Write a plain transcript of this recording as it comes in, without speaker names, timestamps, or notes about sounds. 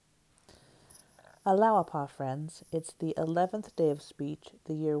Alawapa friends, it's the 11th day of speech,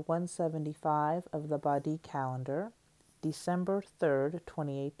 the year 175 of the Badi calendar, December 3rd,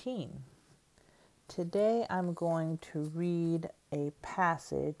 2018. Today I'm going to read a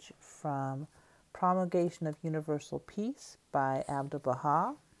passage from Promulgation of Universal Peace by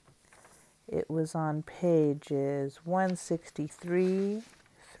Abdu'l-Baha. It was on pages 163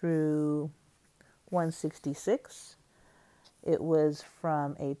 through 166. It was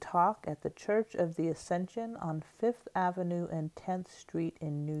from a talk at the Church of the Ascension on 5th Avenue and 10th Street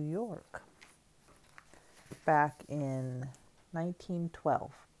in New York back in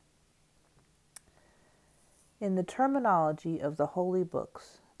 1912. In the terminology of the holy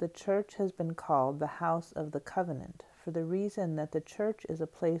books, the Church has been called the House of the Covenant for the reason that the Church is a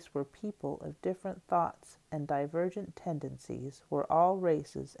place where people of different thoughts and divergent tendencies, where all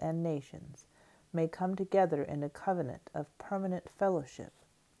races and nations may come together in a covenant of permanent fellowship.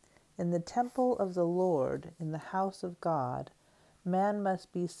 In the temple of the Lord, in the house of God, man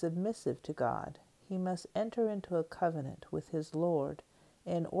must be submissive to God. He must enter into a covenant with his Lord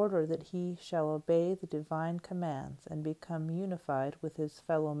in order that he shall obey the divine commands and become unified with his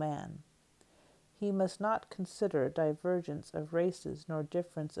fellow man. He must not consider divergence of races nor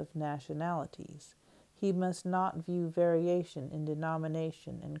difference of nationalities. He must not view variation in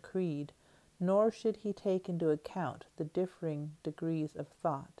denomination and creed, nor should he take into account the differing degrees of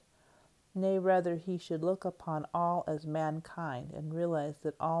thought. Nay, rather, he should look upon all as mankind and realize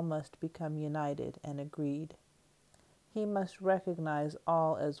that all must become united and agreed. He must recognize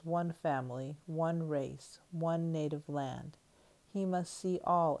all as one family, one race, one native land. He must see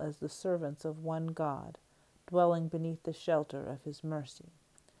all as the servants of one God, dwelling beneath the shelter of his mercy.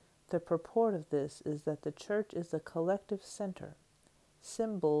 The purport of this is that the Church is a collective center.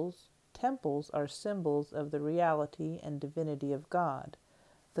 Temples are symbols of the reality and divinity of God,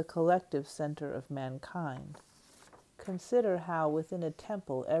 the collective center of mankind. Consider how within a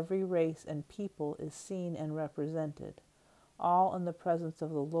temple every race and people is seen and represented, all in the presence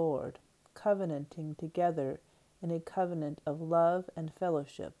of the Lord, covenanting together in a covenant of love and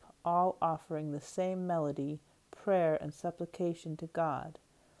fellowship, all offering the same melody, prayer, and supplication to God.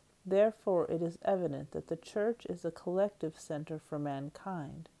 Therefore it is evident that the Church is a collective center for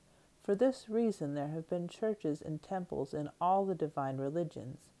mankind. For this reason there have been churches and temples in all the divine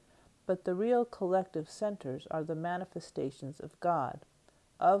religions, but the real collective centers are the manifestations of God,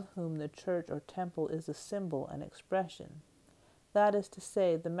 of whom the church or temple is a symbol and expression. That is to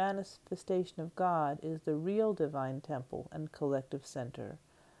say, the manifestation of God is the real divine temple and collective center,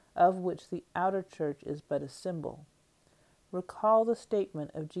 of which the outer church is but a symbol. Recall the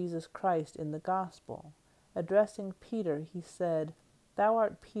statement of Jesus Christ in the Gospel. Addressing Peter, he said, "Thou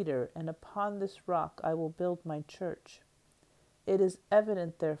art Peter, and upon this rock I will build my church." It is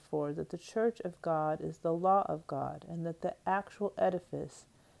evident, therefore, that the church of God is the law of God, and that the actual edifice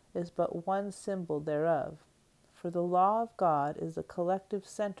is but one symbol thereof. For the law of God is a collective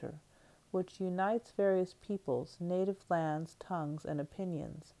center, which unites various peoples, native lands, tongues, and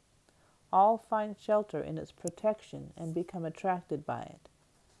opinions. All find shelter in its protection and become attracted by it.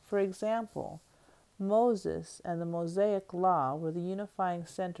 For example, Moses and the Mosaic Law were the unifying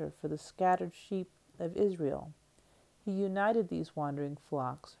center for the scattered sheep of Israel. He united these wandering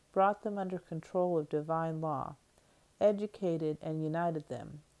flocks, brought them under control of divine law, educated and united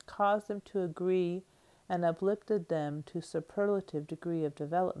them, caused them to agree, and uplifted them to superlative degree of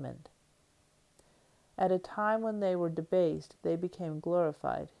development. At a time when they were debased, they became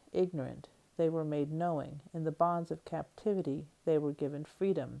glorified; ignorant, they were made knowing; in the bonds of captivity, they were given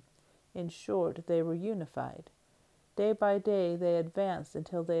freedom. In short, they were unified. Day by day they advanced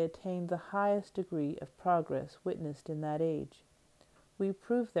until they attained the highest degree of progress witnessed in that age. We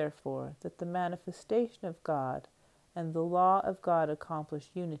prove, therefore, that the manifestation of God and the law of God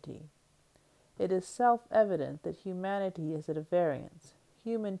accomplish unity. It is self-evident that humanity is at a variance.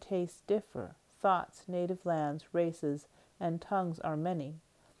 Human tastes differ. Thoughts, native lands, races, and tongues are many.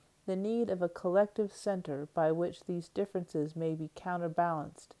 The need of a collective center by which these differences may be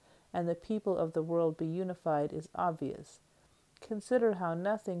counterbalanced and the people of the world be unified is obvious. Consider how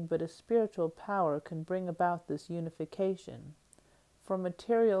nothing but a spiritual power can bring about this unification. For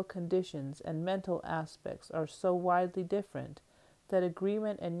material conditions and mental aspects are so widely different that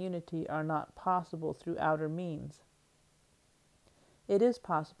agreement and unity are not possible through outer means. It is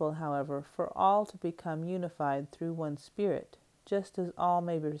possible, however, for all to become unified through one Spirit, just as all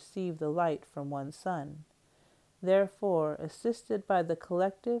may receive the light from one sun. Therefore, assisted by the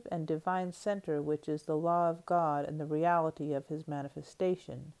collective and divine center which is the law of God and the reality of His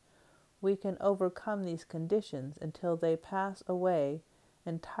manifestation, we can overcome these conditions until they pass away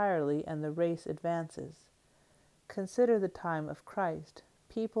entirely, and the race advances. Consider the time of Christ.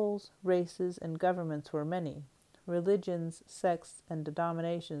 Peoples, races, and governments were many. Religions, sects, and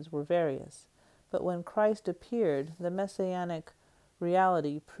denominations were various. But when Christ appeared, the messianic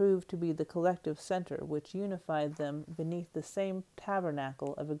reality proved to be the collective center which unified them beneath the same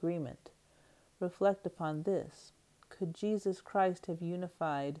tabernacle of agreement. Reflect upon this. Could Jesus Christ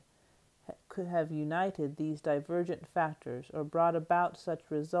could have united these divergent factors or brought about such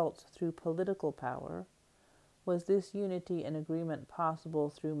results through political power? Was this unity and agreement possible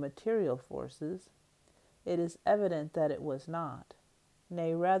through material forces? It is evident that it was not.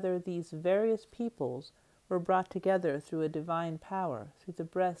 Nay, rather, these various peoples were brought together through a divine power, through the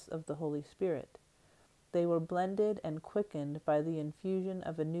breaths of the Holy Spirit. They were blended and quickened by the infusion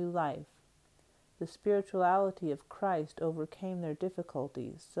of a new life. The spirituality of Christ overcame their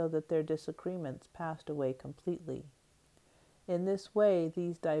difficulties, so that their disagreements passed away completely. In this way,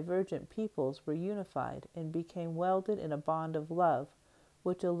 these divergent peoples were unified and became welded in a bond of love,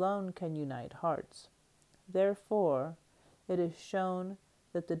 which alone can unite hearts. Therefore, it is shown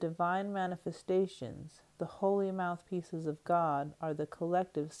that the divine manifestations, the holy mouthpieces of God, are the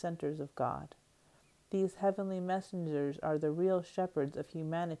collective centers of God. These heavenly messengers are the real shepherds of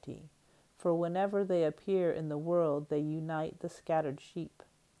humanity, for whenever they appear in the world, they unite the scattered sheep.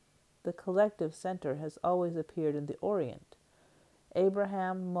 The collective center has always appeared in the Orient.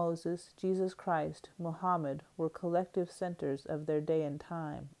 Abraham, Moses, Jesus Christ, Muhammad were collective centers of their day and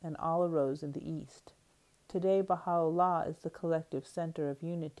time, and all arose in the East. Today, Baha'u'llah is the collective center of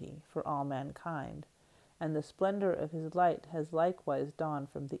unity for all mankind, and the splendor of his light has likewise dawned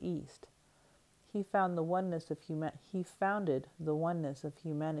from the East. He founded the oneness of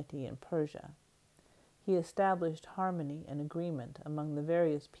humanity in Persia. He established harmony and agreement among the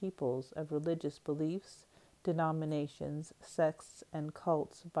various peoples of religious beliefs, denominations, sects, and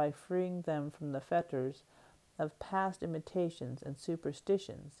cults by freeing them from the fetters of past imitations and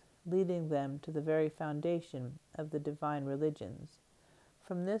superstitions, leading them to the very foundation of the divine religions.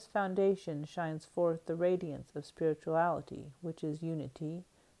 From this foundation shines forth the radiance of spirituality, which is unity,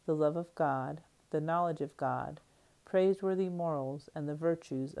 the love of God, the knowledge of God, praiseworthy morals, and the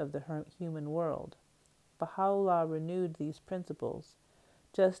virtues of the human world. Baha'u'llah renewed these principles,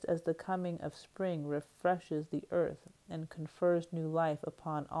 just as the coming of spring refreshes the earth and confers new life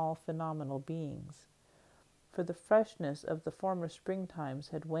upon all phenomenal beings. For the freshness of the former springtimes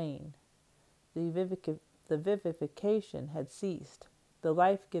had waned. The vivification had ceased. The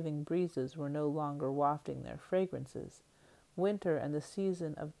life-giving breezes were no longer wafting their fragrances. Winter and the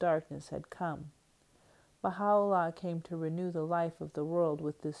season of darkness had come. Baha'u'llah came to renew the life of the world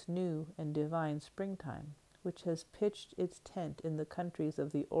with this new and divine springtime, which has pitched its tent in the countries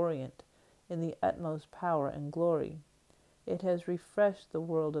of the Orient in the utmost power and glory. It has refreshed the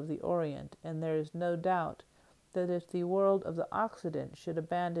world of the Orient, and there is no doubt that if the world of the Occident should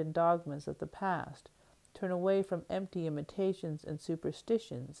abandon dogmas of the past, turn away from empty imitations and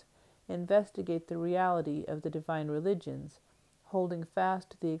superstitions, investigate the reality of the divine religions, holding fast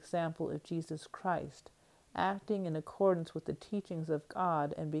to the example of Jesus Christ, acting in accordance with the teachings of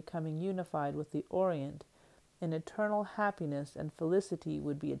God and becoming unified with the Orient, an eternal happiness and felicity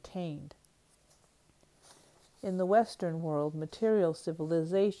would be attained. In the Western world, material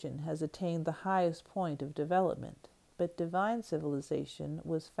civilization has attained the highest point of development, but divine civilization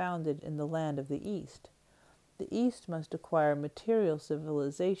was founded in the land of the East. The East must acquire material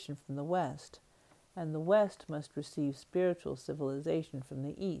civilization from the West, and the West must receive spiritual civilization from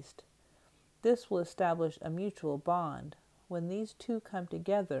the East. This will establish a mutual bond. When these two come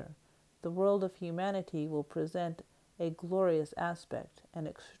together, the world of humanity will present a glorious aspect, and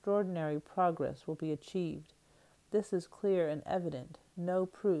extraordinary progress will be achieved. This is clear and evident. No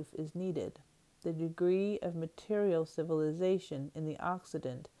proof is needed. The degree of material civilization in the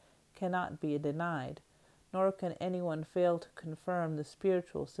Occident cannot be denied, nor can anyone fail to confirm the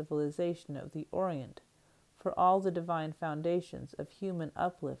spiritual civilization of the Orient, for all the divine foundations of human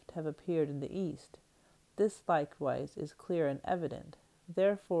uplift have appeared in the East. This likewise is clear and evident.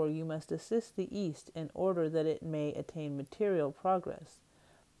 Therefore you must assist the East in order that it may attain material progress.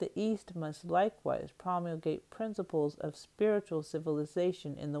 The East must likewise promulgate principles of spiritual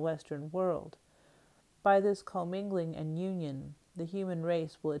civilization in the Western world. By this commingling and union, the human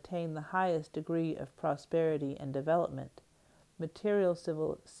race will attain the highest degree of prosperity and development. Material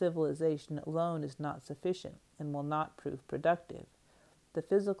civilization alone is not sufficient and will not prove productive. The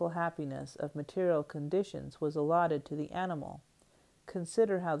physical happiness of material conditions was allotted to the animal.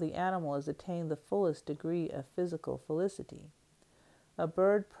 Consider how the animal has attained the fullest degree of physical felicity. A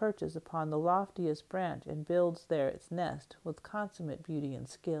bird perches upon the loftiest branch and builds there its nest with consummate beauty and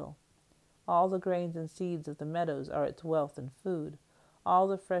skill. All the grains and seeds of the meadows are its wealth and food. All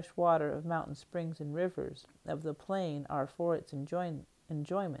the fresh water of mountain springs and rivers of the plain are for its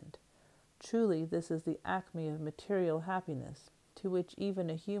enjoyment. Truly, this is the acme of material happiness, to which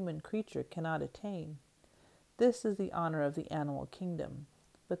even a human creature cannot attain. This is the honor of the animal kingdom.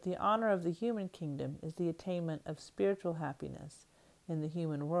 But the honor of the human kingdom is the attainment of spiritual happiness in the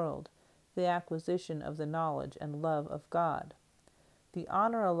human world, the acquisition of the knowledge and love of God. The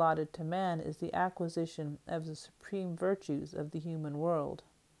honor allotted to man is the acquisition of the supreme virtues of the human world.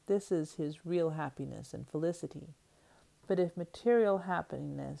 This is his real happiness and felicity. But if material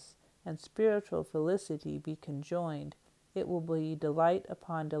happiness and spiritual felicity be conjoined, it will be delight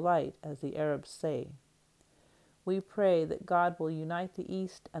upon delight, as the Arabs say. We pray that God will unite the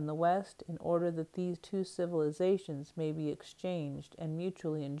East and the West in order that these two civilizations may be exchanged and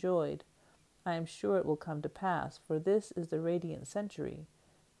mutually enjoyed. I am sure it will come to pass, for this is the radiant century.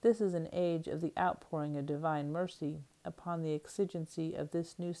 This is an age of the outpouring of divine mercy upon the exigency of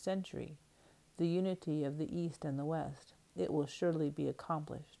this new century, the unity of the East and the West. It will surely be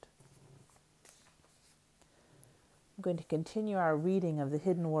accomplished. I'm going to continue our reading of the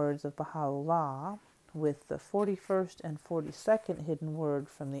hidden words of Baha'u'llah with the 41st and 42nd hidden word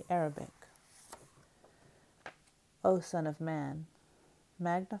from the Arabic. O Son of Man,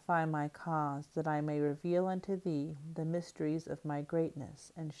 magnify my cause, that I may reveal unto thee the mysteries of my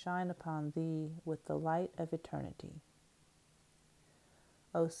greatness, and shine upon thee with the light of eternity.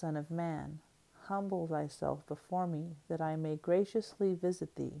 O Son of Man, humble thyself before me, that I may graciously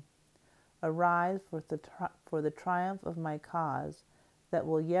visit thee. Arise for the triumph of my cause, that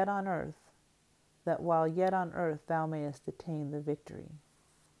while yet on earth thou mayest attain the victory.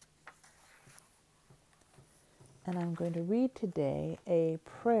 And I'm going to read today a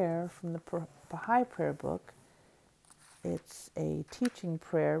prayer from the Baha'i Prayer Book. It's a teaching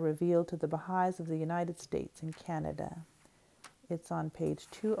prayer revealed to the Baha'is of the United States and Canada. It's on page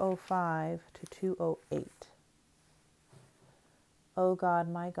 205 to 208. O God,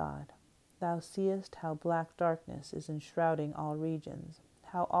 my God, thou seest how black darkness is enshrouding all regions,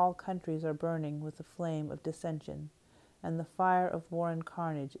 how all countries are burning with the flame of dissension, and the fire of war and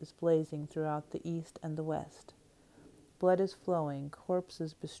carnage is blazing throughout the East and the West. Blood is flowing,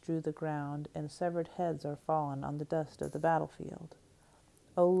 corpses bestrew the ground, and severed heads are fallen on the dust of the battlefield.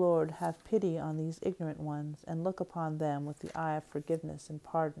 O Lord, have pity on these ignorant ones, and look upon them with the eye of forgiveness and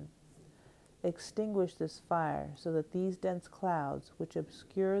pardon. Extinguish this fire, so that these dense clouds, which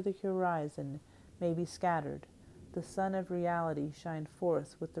obscure the horizon, may be scattered, the sun of reality shine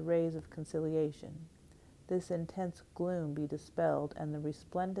forth with the rays of conciliation. This intense gloom be dispelled, and the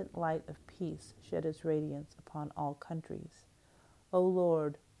resplendent light of peace shed its radiance upon all countries. O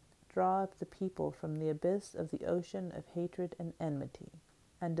Lord, draw up the people from the abyss of the ocean of hatred and enmity,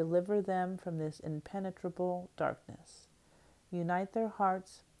 and deliver them from this impenetrable darkness. Unite their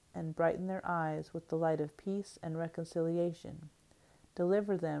hearts and brighten their eyes with the light of peace and reconciliation.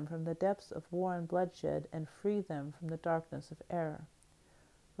 Deliver them from the depths of war and bloodshed, and free them from the darkness of error.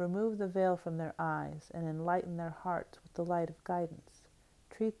 Remove the veil from their eyes, and enlighten their hearts with the light of guidance.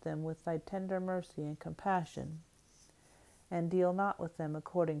 Treat them with thy tender mercy and compassion, and deal not with them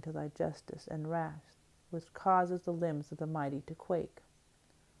according to thy justice and wrath, which causes the limbs of the mighty to quake.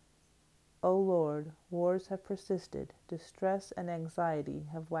 O Lord, wars have persisted, distress and anxiety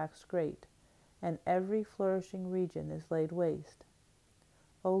have waxed great, and every flourishing region is laid waste.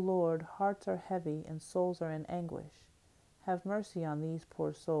 O Lord, hearts are heavy and souls are in anguish. Have mercy on these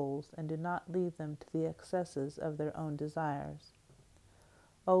poor souls, and do not lead them to the excesses of their own desires.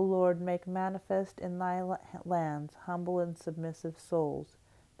 O Lord, make manifest in thy lands humble and submissive souls,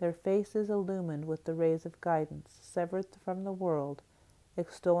 their faces illumined with the rays of guidance, severed from the world,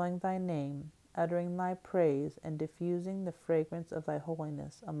 extolling thy name, uttering thy praise, and diffusing the fragrance of thy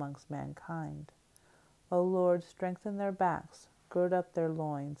holiness amongst mankind. O Lord, strengthen their backs, gird up their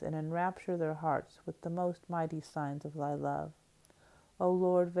loins, and enrapture their hearts with the most mighty signs of thy love. O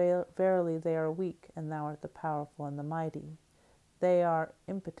Lord, verily they are weak, and thou art the powerful and the mighty. They are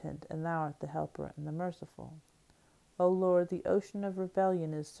impotent, and thou art the helper and the merciful. O Lord, the ocean of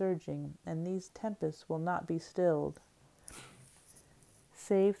rebellion is surging, and these tempests will not be stilled,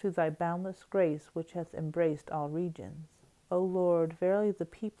 save through thy boundless grace which hath embraced all regions. O Lord, verily the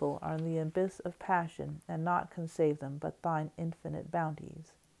people are in the abyss of passion, and naught can save them but thine infinite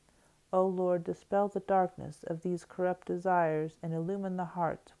bounties. O Lord, dispel the darkness of these corrupt desires, and illumine the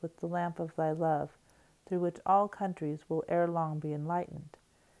hearts with the lamp of thy love, through which all countries will ere long be enlightened.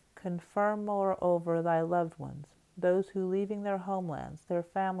 Confirm moreover thy loved ones, those who, leaving their homelands, their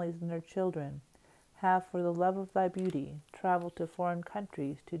families, and their children, have, for the love of thy beauty, traveled to foreign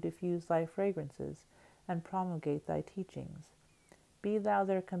countries to diffuse thy fragrances and promulgate thy teachings. Be thou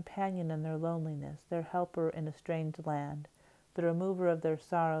their companion in their loneliness, their helper in a strange land, the remover of their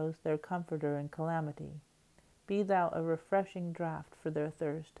sorrows, their comforter in calamity. Be thou a refreshing draught for their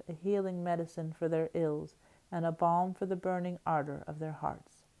thirst, a healing medicine for their ills, and a balm for the burning ardor of their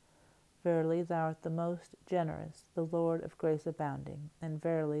hearts. Verily thou art the most generous, the Lord of grace abounding, and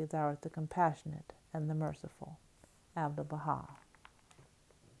verily thou art the compassionate and the merciful. Abdu'l-Baha.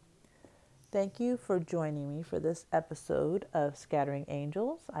 Thank you for joining me for this episode of Scattering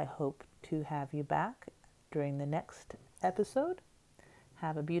Angels. I hope to have you back during the next episode.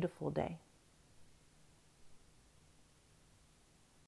 Have a beautiful day.